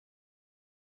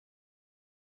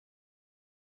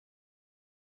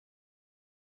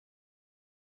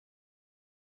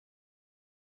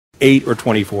8 or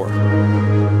 24?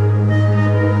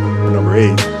 Number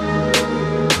 8.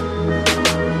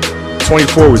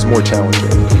 24 was more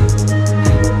challenging.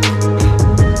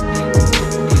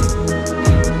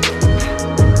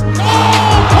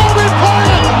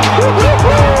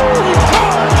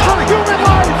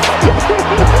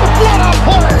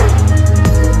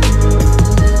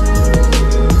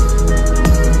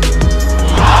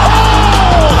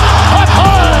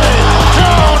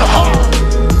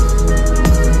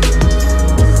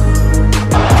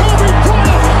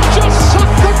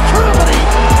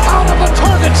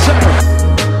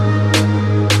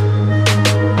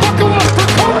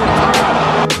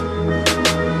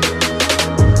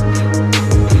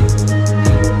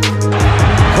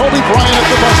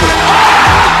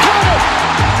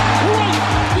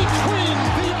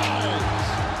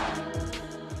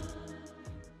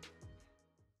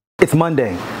 It's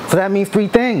Monday, so that means 3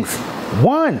 things.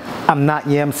 1, I'm not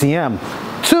your MCM.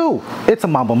 2, it's a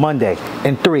Mamba Monday.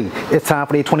 And 3, it's time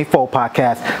for the 24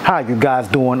 podcast. How you guys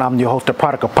doing? I'm your host, the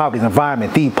product of poverty's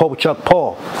environment, the Pope Chuck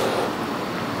Paul.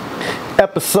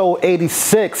 Episode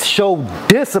 86, show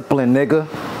discipline, nigga.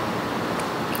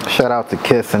 Shout out to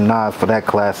Kiss and Nas for that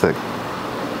classic.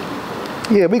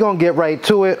 Yeah, we're gonna get right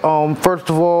to it. First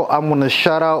of all, I'm gonna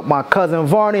shout out my cousin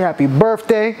Varney. Happy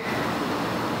birthday.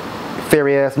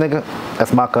 Fairy ass nigga.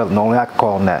 That's my cousin. Only I can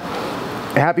call him that.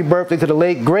 And happy birthday to the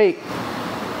late, great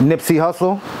Nipsey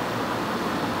Hussle.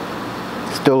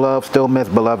 Still love, still miss,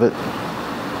 beloved.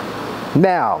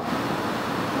 Now,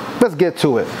 let's get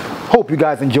to it. Hope you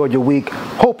guys enjoyed your week.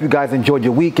 Hope you guys enjoyed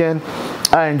your weekend.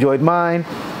 I enjoyed mine.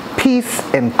 Peace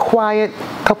and quiet.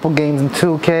 Couple games in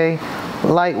 2K.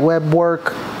 Light web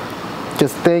work.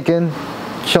 Just thinking.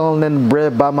 Chilling in the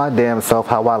bed by my damn self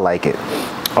how I like it.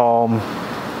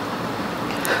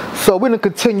 So we're going to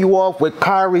continue off with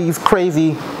Kyrie's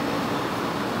crazy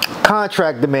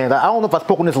contract demand. I don't know if I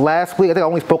spoke on this last week. I think I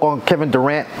only spoke on Kevin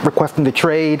Durant requesting the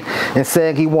trade and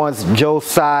saying he wants Joe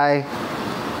Tsai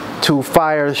to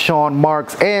fire Sean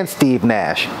Marks and Steve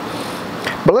Nash.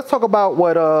 But let's talk about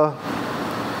what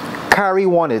Kyrie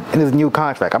wanted in his new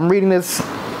contract. I'm reading this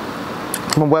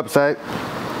from a website.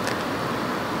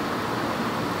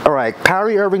 Alright,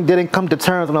 Kyrie Irving didn't come to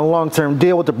terms on a long-term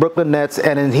deal with the Brooklyn Nets,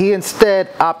 and he instead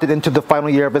opted into the final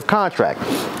year of his contract.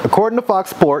 According to Fox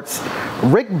Sports,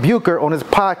 Rick Bucher on his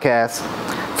podcast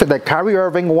said that Kyrie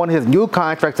Irving wanted his new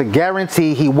contract to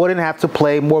guarantee he wouldn't have to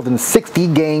play more than 60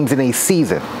 games in a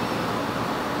season.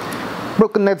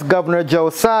 Brooklyn Nets governor Joe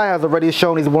Tsai has already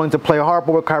shown he's willing to play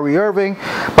hardball with Kyrie Irving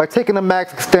by taking the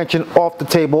max extension off the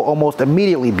table almost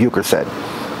immediately, Bucher said.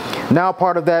 Now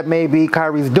part of that may be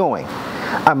Kyrie's doing.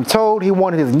 I'm told he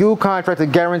wanted his new contract to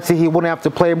guarantee he wouldn't have to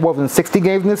play more than 60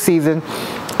 games in the season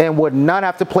and would not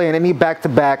have to play in any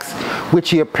back-to-backs, which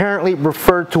he apparently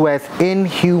referred to as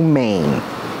inhumane.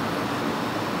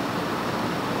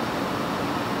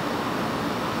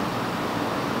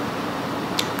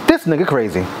 This nigga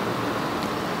crazy.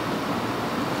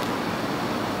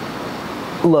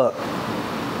 Look,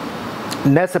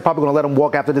 Nets are probably gonna let him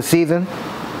walk after the season.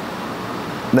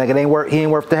 Nigga, he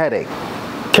ain't worth the headache.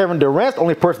 Kevin Durant's the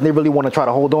only person they really want to try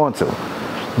to hold on to.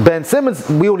 Ben Simmons,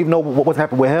 we don't even know what's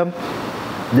happened with him.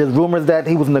 There's rumors that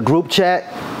he was in the group chat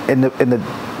and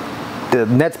the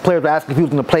Nets players were asking if he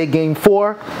was going to play game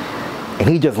 4, and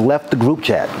he just left the group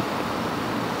chat.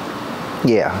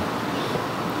 Yeah.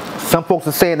 Some folks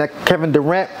are saying that Kevin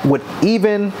Durant would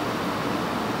even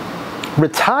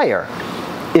retire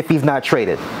if he's not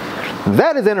traded.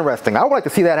 That is interesting. I would like to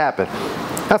see that happen.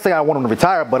 Not saying I want him to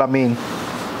retire, but I mean,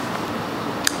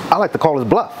 I like to call his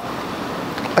bluff.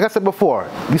 Like I said before,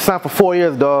 you signed for 4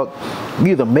 years, dog.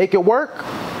 You either make it work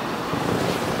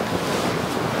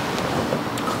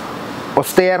or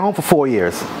stay at home for 4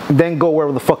 years, then go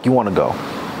wherever the fuck you want to go.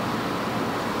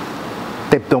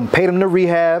 They done paid him to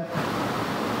rehab.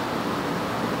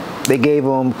 They gave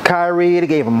him Kyrie, they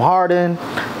gave him Harden,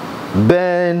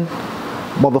 Ben,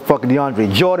 motherfucking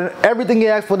DeAndre Jordan. Everything he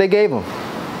asked for, they gave him.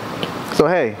 So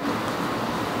hey,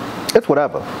 it's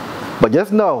whatever. But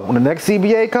just know, when the next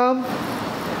CBA comes,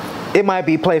 it might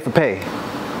be play for pay.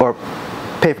 Or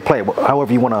pay for play,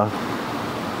 however you want to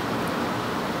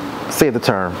say the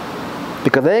term.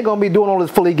 Because they ain't going to be doing all this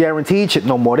fully guaranteed shit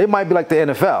no more. They might be like the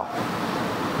NFL.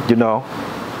 You know.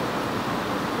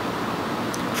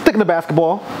 Sticking to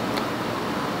basketball.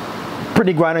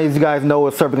 Brittney Griner, as you guys know,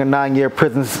 is serving a 9-year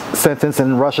prison sentence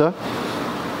in Russia.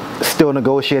 Still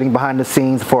negotiating behind the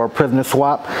scenes for a prisoner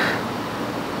swap.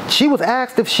 She was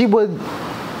asked if she would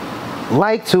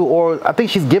like to, or I think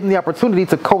she's given the opportunity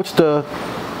to coach a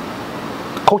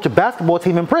basketball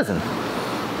team in prison.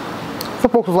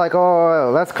 Some folks was like,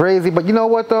 oh, that's crazy. But you know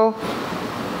what, though?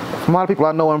 A lot of people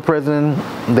I know in prison,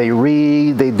 they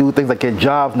read, they do things like get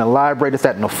jobs in the library, this,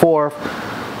 that, and the fourth,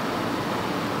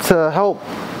 to help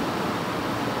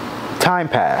time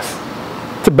pass,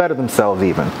 to better themselves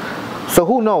even. So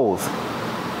who knows?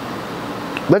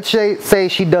 Let's say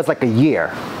she does like a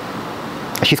year.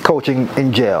 She's coaching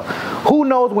in jail. Who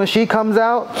knows when she comes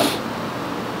out,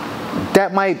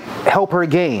 that might help her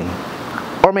game,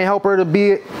 or may help her to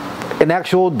be an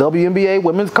actual WNBA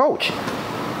women's coach.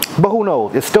 But who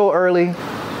knows? It's still early.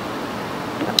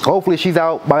 Hopefully she's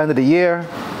out by the end of the year.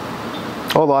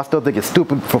 Although I still think it's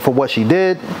stupid for what she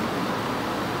did.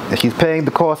 And she's paying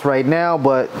the cost right now,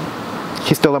 but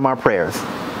she's still in my prayers.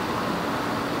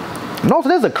 And also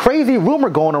there's a crazy rumor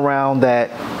going around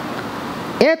that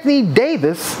Anthony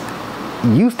Davis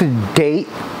used to date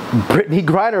Brittany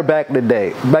Griner back in the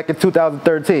day, back in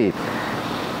 2013.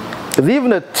 There's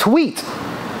even a tweet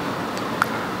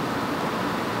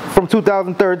from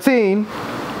 2013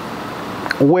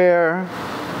 where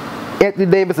Anthony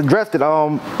Davis addressed it.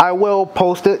 I will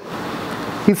post it.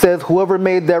 He says, whoever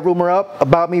made that rumor up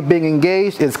about me being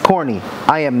engaged is corny.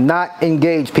 I am not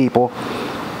engaged, people.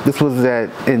 This was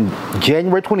in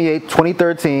January 28,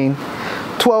 2013,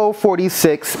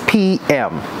 12:46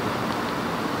 p.m.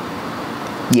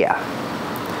 Yeah.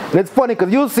 And it's funny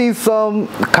because you'll see some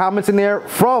comments in there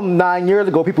from 9 years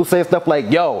ago. People say stuff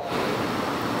like, yo,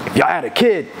 if y'all had a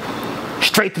kid,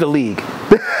 straight to the league.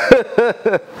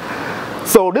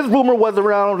 So this rumor was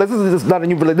around. This is just not a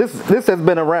new, this has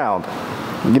been around.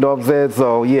 You know what I'm saying?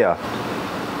 So yeah.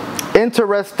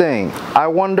 Interesting. I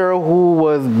wonder who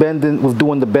was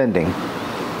doing the bending.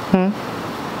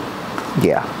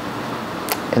 Yeah.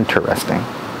 Interesting.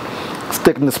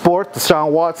 Sticking to sports,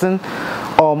 Deshaun Watson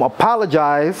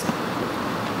apologized,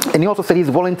 and he also said he's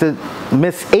willing to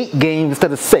miss 8 games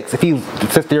instead of 6 if he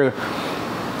sits there,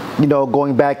 you know,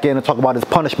 going back in and talk about his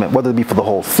punishment, whether it be for the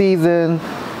whole season,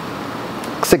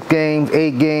 6 games,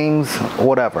 8 games,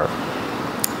 whatever.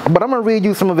 But I'm going to read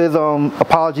you some of his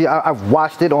apology. I've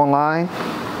watched it online.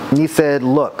 And he said,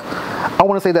 look, I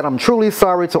want to say that I'm truly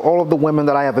sorry to all of the women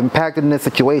that I have impacted in this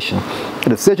situation. The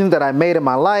decisions that I made in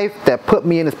my life that put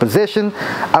me in this position,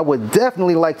 I would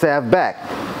definitely like to have back.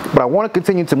 But I want to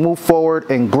continue to move forward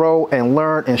and grow and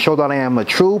learn and show that I am a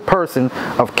true person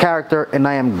of character, and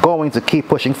I am going to keep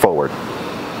pushing forward.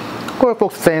 Or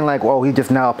folks are saying like, well, he's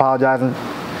just now apologizing.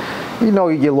 You know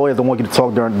your lawyers don't want you to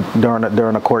talk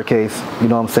during a court case. You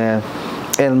know what I'm saying?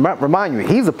 And remind you,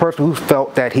 he's a person who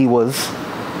felt that he was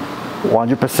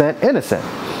 100% innocent.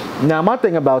 Now, my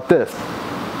thing about this,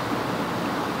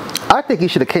 I think he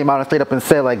should have came out and straight up and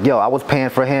said like, yo, I was paying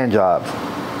for hand jobs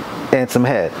and some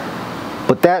head.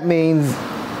 But that means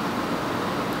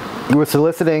you were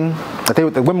soliciting,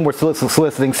 the women were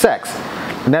soliciting sex.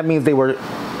 And that means they were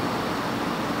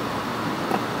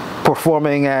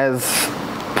performing as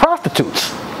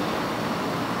prostitutes.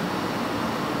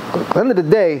 At the end of the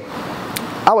day,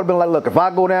 I would have been like, look, if I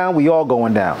go down, we all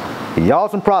going down. Y'all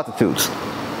some prostitutes.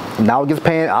 And I was just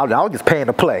paying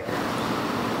to play.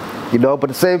 You know, but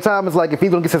at the same time, it's like if he's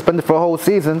gonna get suspended for a whole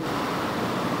season,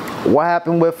 what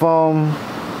happened with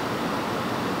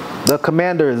the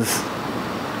Commanders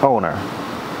owner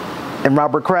and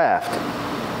Robert Kraft?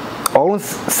 All in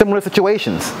similar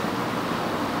situations.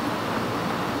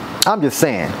 I'm just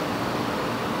saying.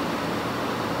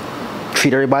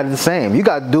 Treat everybody the same. You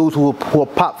got dudes who will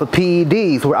pop for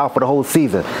PEDs who are out for the whole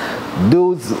season.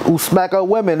 Dudes who smack up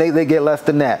women, they get less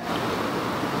than that.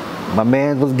 My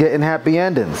man was getting happy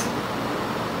endings.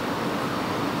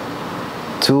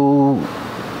 2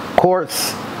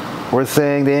 courts were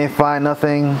saying they ain't find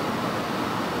nothing,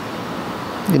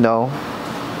 you know,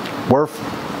 worth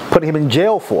putting him in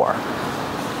jail for.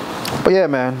 But yeah,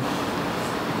 man.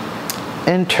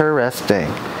 Interesting.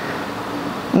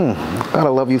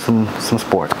 Gotta love you some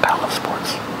sports. Gotta love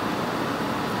sports.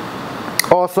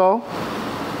 Also,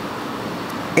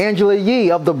 Angela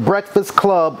Yee of The Breakfast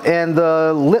Club and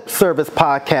the Lip Service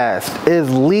podcast is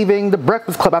leaving The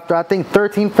Breakfast Club after I think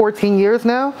 13, 14 years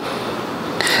now.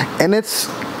 And it's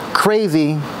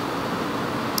crazy.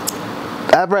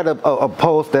 I've read a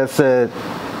post that said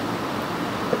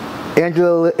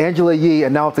Angela Yee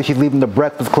announced that she's leaving The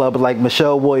Breakfast Club, like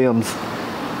Michelle Williams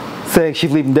saying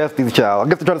she's leaving Destiny's Child. I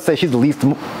guess they're trying to say she's the least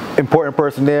important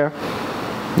person there,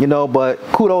 you know, but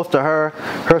kudos to her.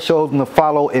 Her show's going to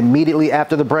follow immediately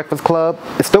after The Breakfast Club.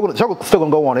 It's still going to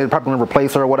go on. They're probably going to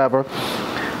replace her or whatever.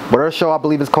 But her show, I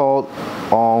believe, is called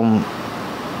All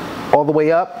the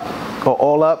Way Up or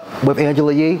All Up with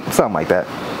Angela Yee, something like that.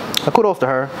 Kudos to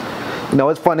her. You know,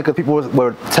 it's funny because people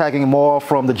were tagging him all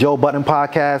from the Joe Budden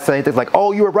podcast, saying things like,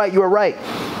 oh, you were right, you were right.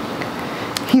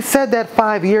 He said that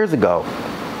 5 years ago.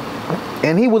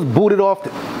 and he was booted off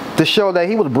the show that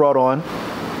he was brought on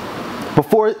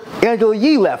before Angela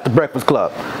Yee left the Breakfast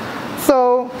Club.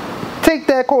 So take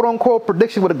that quote-unquote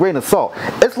prediction with a grain of salt.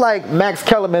 It's like Max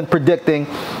Kellerman predicting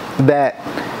that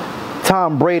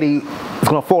Tom Brady is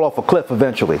going to fall off a cliff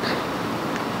eventually.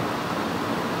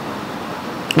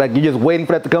 Like, you're just waiting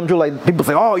for that to come true. Like, people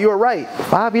say, oh, you were right.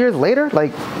 5 years later?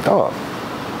 Like, oh,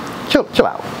 chill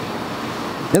out.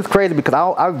 It's crazy because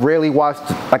I rarely watched,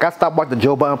 like, I stopped watching the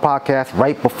Joe Budden podcast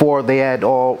right before they had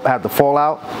the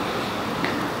fallout.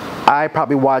 I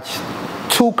probably watched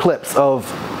 2 clips of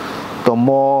the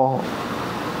Maul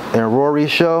and Rory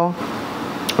show,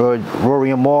 or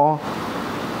Rory and Maul.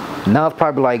 Now it's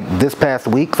probably like this past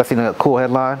week, because I seen a cool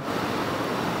headline.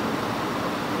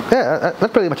 Yeah,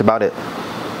 that's pretty much about it.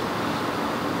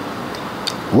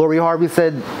 Lori Harvey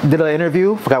did an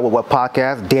interview, forgot what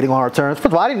podcast, Dating on Her Terms. First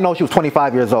of all, I didn't know she was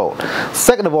 25 years old.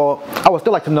 Second of all, I would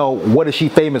still like to know, what is she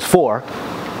famous for,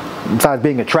 besides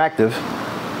being attractive?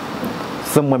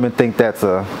 Some women think that's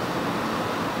an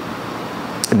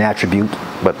attribute,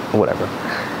 but whatever.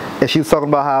 And she was talking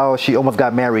about how she almost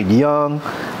got married young.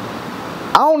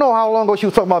 I don't know how long ago she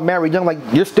was talking about married young, like,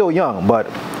 you're still young, but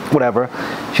whatever.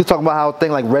 She was talking about how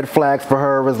thing like red flags for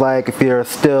her was like if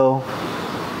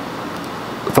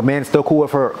a man's still cool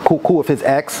with her, cool with his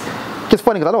ex. Just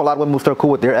funny because I know a lot of women who still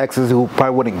cool with their exes who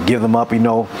probably wouldn't give them up, you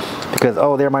know, because,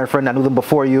 oh, they're my friend, I knew them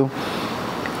before you.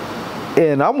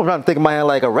 And I'm trying to think in my head,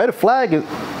 like, a red flag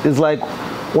is like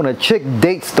when a chick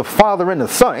dates the father and the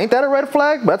son. Ain't that a red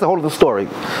flag? But that's a whole other story.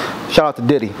 Shout out to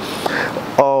Diddy.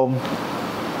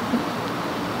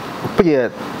 But yeah,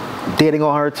 dating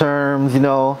on her terms, you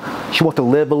know, she wants to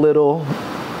live a little.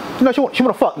 You know, she want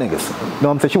to fuck niggas. You know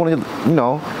what I'm saying? She want to, you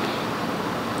know,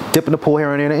 dip in the pool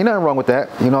here and there. Ain't nothing wrong with that.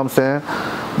 You know what I'm saying?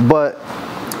 But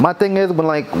my thing is, when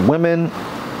like women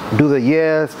do the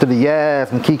yes to the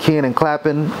yes and kikiing and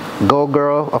clapping, go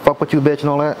girl, I fuck with you bitch and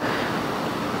all that.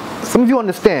 Some of you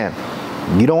understand.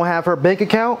 You don't have her bank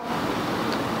account.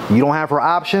 You don't have her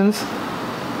options.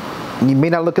 You may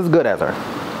not look as good as her.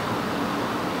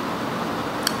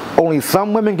 Only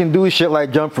some women can do shit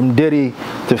like jump from Diddy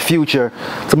to Future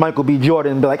to Michael B.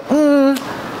 Jordan and be like, I'm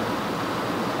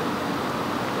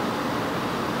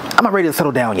not ready to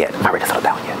settle down yet.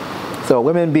 So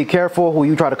women, be careful who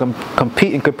you try to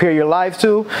compete and compare your lives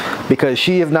to, because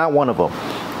she is not one of them.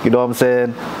 You know what I'm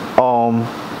saying?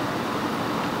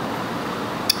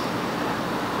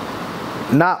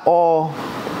 Not all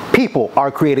people are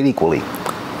created equally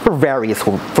for various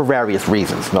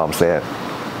reasons. You know what I'm saying?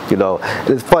 You know,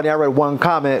 it's funny, I read one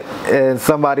comment and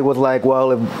somebody was like,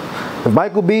 well, if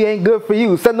Michael B ain't good for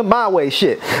you, send him my way,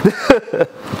 shit.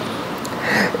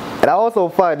 And I also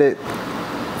find it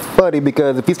funny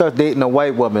because if he starts dating a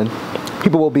white woman,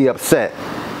 people will be upset.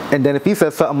 And then if he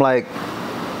says something like,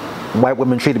 white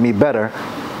women treated me better,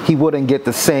 he wouldn't get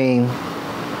the same,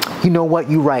 you know what,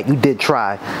 you right, you did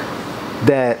try,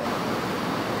 that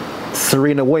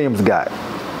Serena Williams got.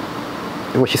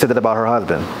 When she said that about her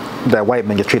husband, that white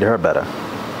men just treated her better.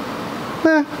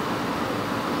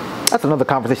 That's another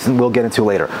conversation we'll get into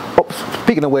later. Oh,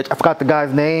 speaking of which, I forgot the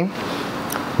guy's name,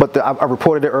 but I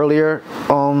reported it earlier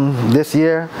this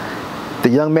year. The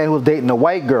young man who was dating a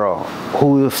white girl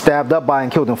who was stabbed up by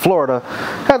and killed in Florida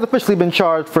has officially been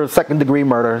charged for second-degree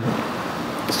murder.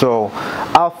 So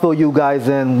I'll fill you guys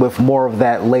in with more of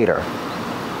that later.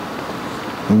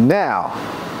 Now,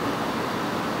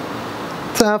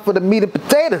 time for the meat and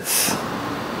potatoes.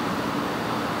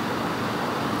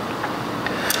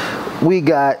 We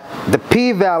got the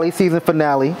P-Valley season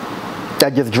finale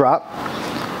that just dropped.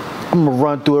 I'm gonna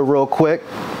run through it real quick.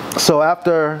 So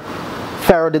after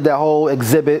Farrah did that whole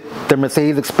exhibit, the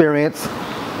Mercedes experience,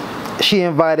 she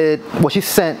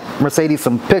sent Mercedes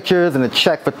some pictures and a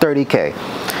check for $30K.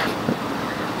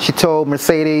 She told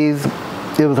Mercedes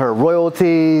it was her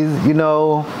royalties, you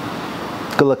know,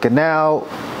 good looking out,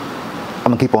 I'm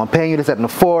gonna keep on paying you this, that, and the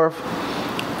fourth.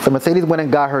 So Mercedes went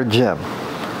and got her gym.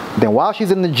 Then while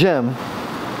she's in the gym,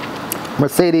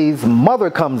 Mercedes' mother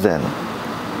comes in,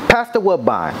 Pastor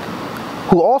Woodbine,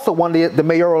 who also won the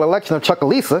mayoral election of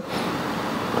Chucalissa,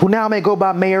 who now may go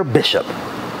by Mayor Bishop.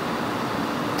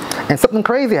 And something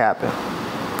crazy happened.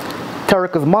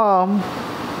 Terica's mom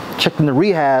checked into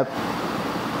rehab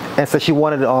and said she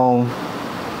wanted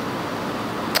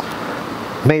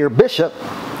Mayor Bishop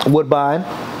Woodbine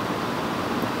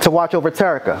to watch over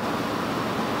Terica.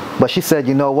 But she said,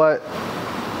 you know what?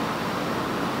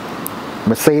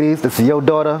 Mercedes, this is your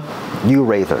daughter, you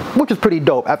raise her. Which is pretty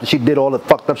dope after she did all the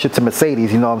fucked up shit to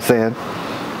Mercedes, you know what I'm saying?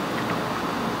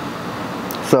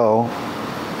 So,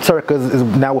 Terica is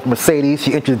now with Mercedes.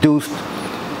 She introduced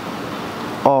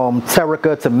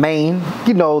Terica to Maine.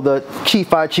 You know, the Chi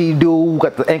dude who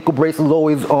got the ankle bracelets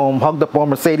always hugged up on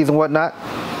Mercedes and whatnot.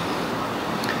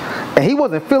 And he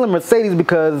wasn't feeling Mercedes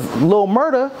because Lil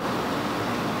Murda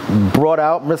brought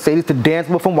out Mercedes to dance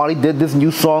with him while he did this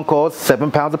new song called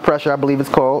 7 Pounds of Pressure, I believe it's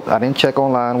called. I didn't check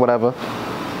online, whatever.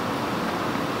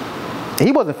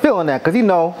 He wasn't feeling that because, you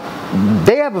know,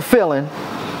 they have a feeling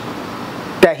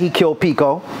that he killed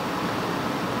Pico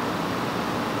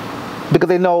because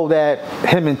they know that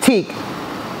him and Teak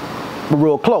were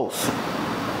real close.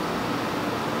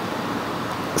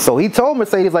 So he told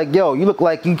Mercedes, like, yo, you look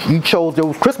like you chose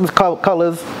those Christmas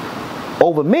colors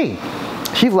over me.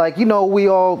 She's like, you know,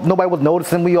 nobody was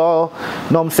noticing. We all,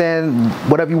 you know what I'm saying,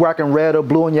 whatever you rocking red or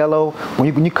blue and yellow,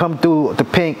 when you come through the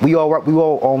pink, we all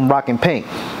rocking pink.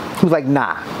 He was like,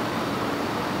 nah.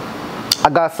 I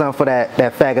got something for that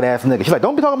faggot ass nigga. She's like,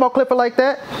 don't be talking about Clifford like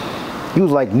that. He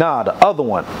was like, nah, the other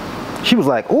one. She was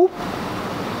like, ooh.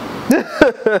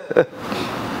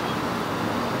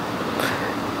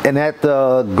 And at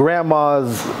the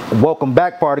grandma's welcome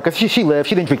back party, because she lived,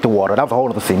 she didn't drink the water. That was a whole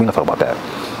other scene. We don't talk about that.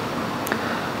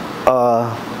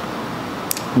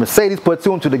 Mercedes put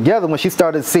two and two together when she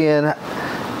started seeing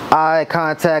eye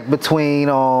contact between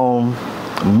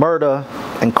Murda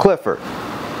and Clifford.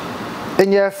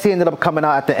 And yes, he ended up coming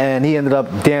out at the end. He ended up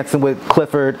dancing with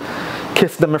Clifford,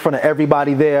 kissed them in front of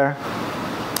everybody there,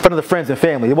 in front of the friends and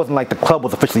family. It wasn't like the club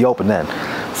was officially open then.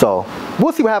 So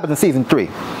we'll see what happens in season 3.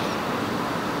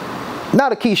 Now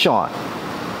to Keyshawn.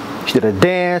 She did a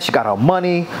dance. She got her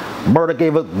money. Murda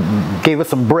gave her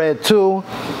some bread too.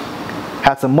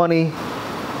 Had some money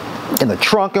in the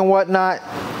trunk and whatnot.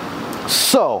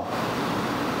 So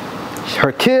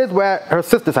her kids were at her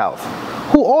sister's house,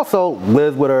 who also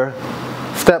lives with her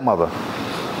stepmother.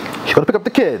 She's gonna pick up the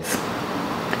kids.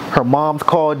 Her mom's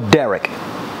called Derek.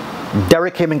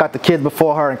 Derek came and got the kids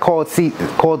before her and called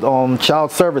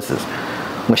child services.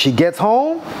 When she gets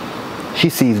home, she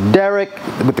sees Derek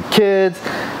with the kids.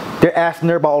 They're asking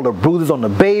her about all the bruises on the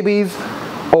babies.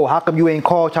 Oh, how come you ain't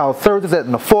called child services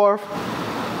in the 4th?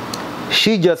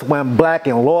 She just went black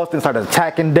and lost and started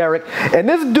attacking Derek. And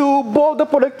this dude balled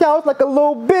up on the couch like a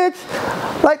little bitch.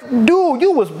 Like, dude,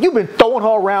 you've been throwing her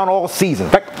around all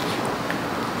season. Like,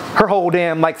 her whole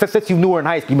damn, like, since you knew her in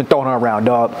high school, you've been throwing her around,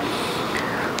 dog.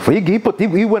 So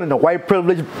he went into white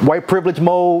privilege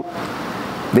mode.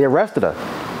 They arrested her.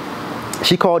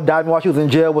 She called Diamond while she was in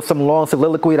jail with some long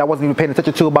soliloquy that I wasn't even paying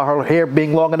attention to about her hair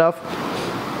being long enough.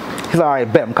 He's like, all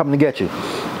right, bet, I'm coming to get you.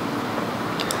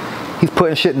 He's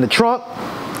putting shit in the trunk.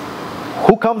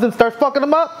 Who comes and starts fucking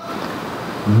him up?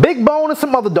 Big Bone and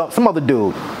some other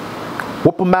dude.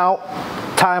 Whoop him out,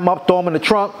 tie him up, throw him in the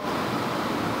trunk.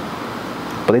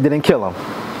 But they didn't kill him.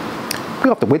 We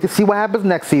have to wait to see what happens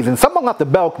next season. Someone got to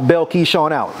bail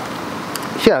Keyshawn out.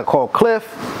 She had to call Cliff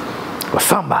or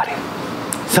somebody.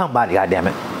 Somebody,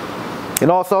 goddammit.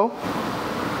 And also,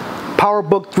 Power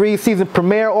Book 3 season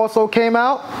premiere also came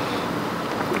out.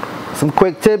 Some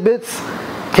quick tidbits.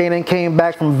 Kanan came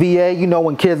back from VA. You know,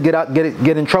 when kids get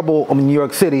in trouble in New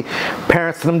York City,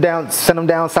 parents send them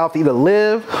down south to either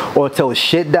live or until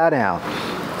shit die down.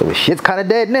 So his shit's kind of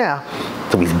dead now,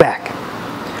 so he's back.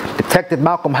 Detective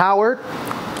Malcolm Howard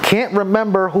can't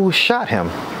remember who shot him,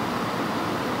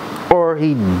 or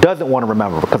he doesn't want to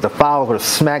remember because the files were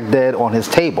smack dead on his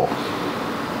table.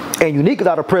 And Unique is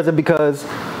out of prison because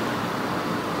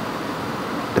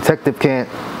detective can't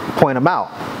point him out,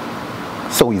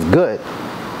 so he's good.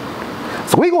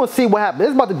 So we're gonna see what happens.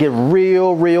 It's about to get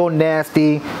real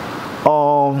nasty.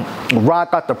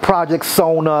 Rock got the project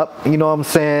sewn up, you know what I'm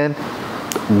saying?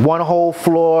 One whole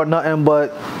floor, nothing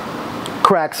but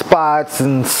crack spots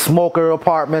and smoker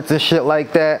apartments and shit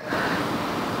like that.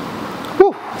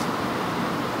 Whew.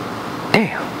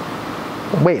 Damn.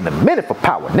 I'm waiting a minute for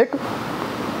Power, nigga.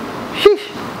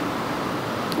 Sheesh.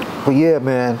 But yeah,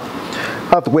 man.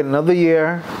 I'll have to wait another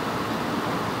year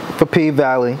for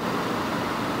P-Valley.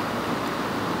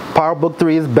 Power Book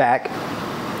 3 is back.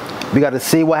 We got to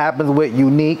see what happens with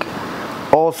Unique.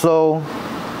 Also,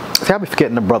 see, I'll be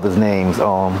forgetting the brothers' names.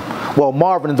 Well,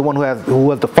 Marvin is the one who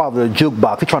was the father of the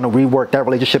jukebox. He's trying to rework that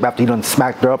relationship after he done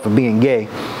smacked her up for being gay.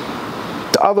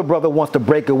 The other brother wants to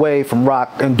break away from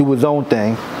Rock and do his own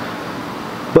thing.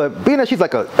 But being that she's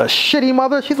like a shitty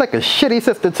mother, she's like a shitty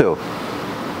sister too.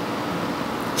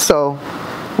 So,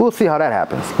 we'll see how that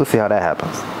happens. We'll see how that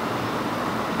happens.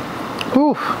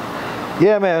 Whew.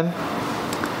 Yeah, man.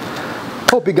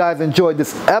 Hope you guys enjoyed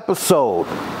this episode.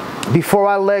 Before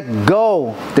I let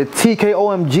go, the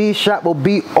TKOMG shop will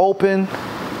be open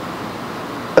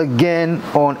again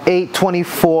on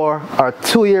 8/24, our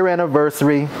 2-year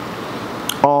anniversary.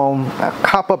 I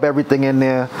cop up everything in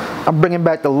there. I'm bringing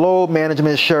back the load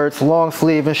management shirts, long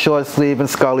sleeve and short sleeve and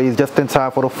scullies, just in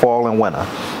time for the fall and winter.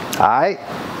 Alright?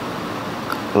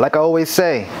 Like I always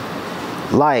say,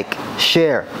 like,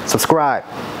 share, subscribe,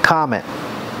 comment.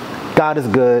 God is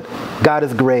good. God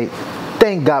is great.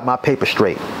 Thank God my paper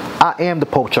straight. I am the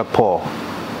Pope Chuck Paul.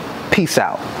 Peace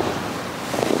out.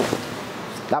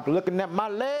 Stop looking at my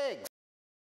legs.